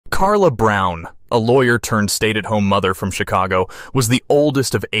Carla Brown, a lawyer turned stay-at-home mother from Chicago, was the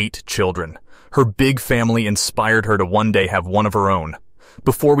oldest of 8 children. Her big family inspired her to one day have one of her own.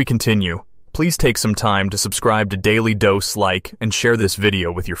 Before we continue, please take some time to subscribe to Dailydose, like, and share this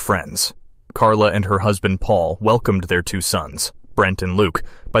video with your friends. Carla and her husband Paul welcomed their 2 sons, Brent and Luke,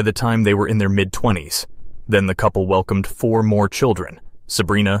 by the time they were in their mid-20s. Then the couple welcomed 4 more children,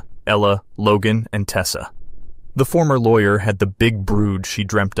 Sabrina, Ella, Logan, and Tessa. The former lawyer had the big brood she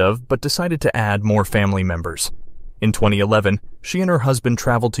dreamt of, but decided to add more family members. In 2011, she and her husband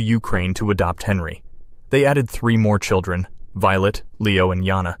traveled to Ukraine to adopt Henry. They added 3 more children, Violet, Leo, and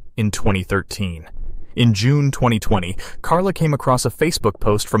Yana, in 2013. In June 2020, Carla came across a Facebook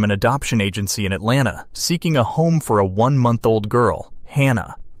post from an adoption agency in Atlanta seeking a home for a 1-month-old girl,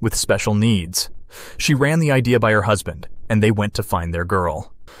 Hannah, with special needs. She ran the idea by her husband, and they went to find their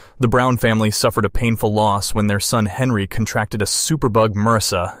girl. The Brown family suffered a painful loss when their son Henry contracted a superbug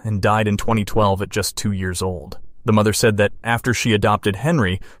MRSA and died in 2012 at just 2 years old. The mother said that after she adopted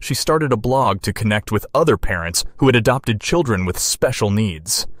Henry, she started a blog to connect with other parents who had adopted children with special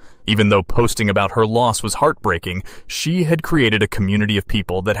needs. Even though posting about her loss was heartbreaking, she had created a community of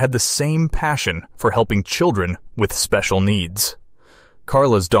people that had the same passion for helping children with special needs.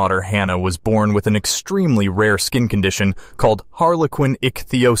 Carla's daughter Hannah was born with an extremely rare skin condition called harlequin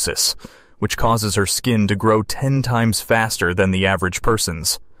ichthyosis, which causes her skin to grow 10 times faster than the average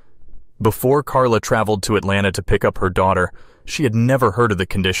person's. Before Carla traveled to Atlanta to pick up her daughter, she had never heard of the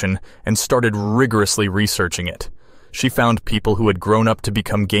condition and started rigorously researching it. She found people who had grown up to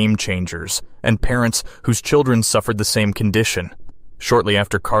become game changers and parents whose children suffered the same condition. Shortly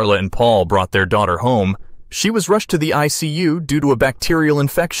after Carla and Paul brought their daughter home, she was rushed to the ICU due to a bacterial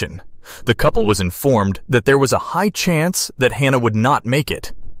infection. The couple was informed that there was a high chance that Hannah would not make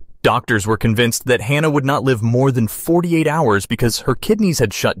it. Doctors were convinced that Hannah would not live more than 48 hours because her kidneys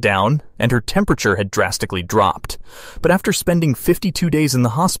had shut down and her temperature had drastically dropped. But after spending 52 days in the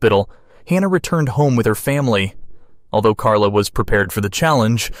hospital, Hannah returned home with her family. Although Carla was prepared for the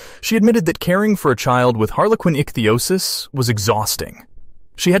challenge, she admitted that caring for a child with harlequin ichthyosis was exhausting.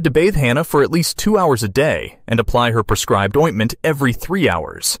 She had to bathe Hannah for at least 2 hours a day and apply her prescribed ointment every 3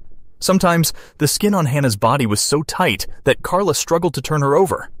 hours. Sometimes, the skin on Hannah's body was so tight that Carla struggled to turn her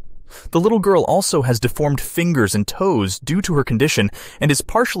over. The little girl also has deformed fingers and toes due to her condition and is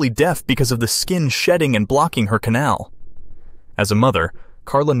partially deaf because of the skin shedding and blocking her canal. As a mother,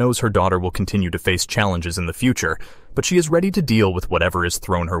 Carla knows her daughter will continue to face challenges in the future, but she is ready to deal with whatever is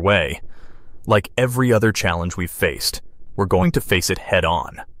thrown her way. Like every other challenge we've faced, we're going to face it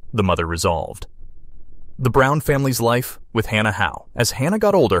head-on, the mother resolved. The Brown family's life with Hannah how. As Hannah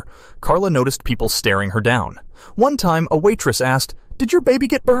got older, Carla noticed people staring her down. One time, a waitress asked, "Did your baby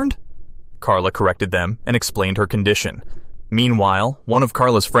get burned?" Carla corrected them and explained her condition. Meanwhile, one of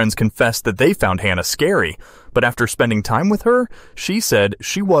Carla's friends confessed that they found Hannah scary, but after spending time with her, she said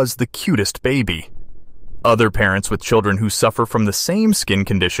she was the cutest baby. Other parents with children who suffer from the same skin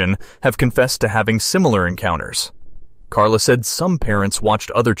condition have confessed to having similar encounters. Carla said some parents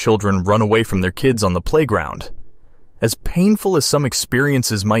watched other children run away from their kids on the playground. As painful as some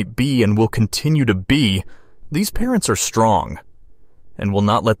experiences might be and will continue to be, these parents are strong and will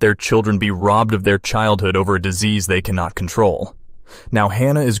not let their children be robbed of their childhood over a disease they cannot control. Now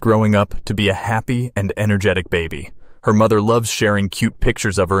Hannah is growing up to be a happy and energetic baby. Her mother loves sharing cute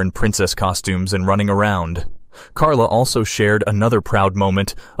pictures of her in princess costumes and running around. Carla also shared another proud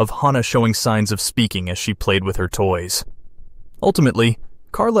moment of Hannah showing signs of speaking as she played with her toys. Ultimately,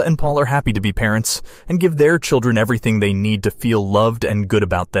 Carla and Paul are happy to be parents and give their children everything they need to feel loved and good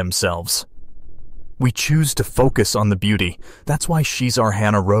about themselves. "We choose to focus on the beauty. That's why she's our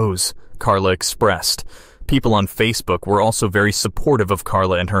Hannah Rose," Carla expressed. People on Facebook were also very supportive of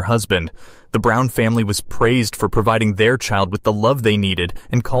Carla and her husband. The Brown family was praised for providing their child with the love they needed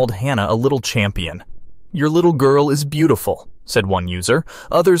and called Hannah a little champion. "Your little girl is beautiful," said one user.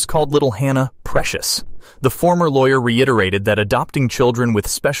 Others called little Hannah precious. The former lawyer reiterated that adopting children with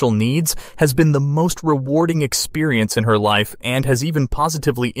special needs has been the most rewarding experience in her life and has even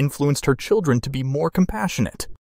positively influenced her children to be more compassionate.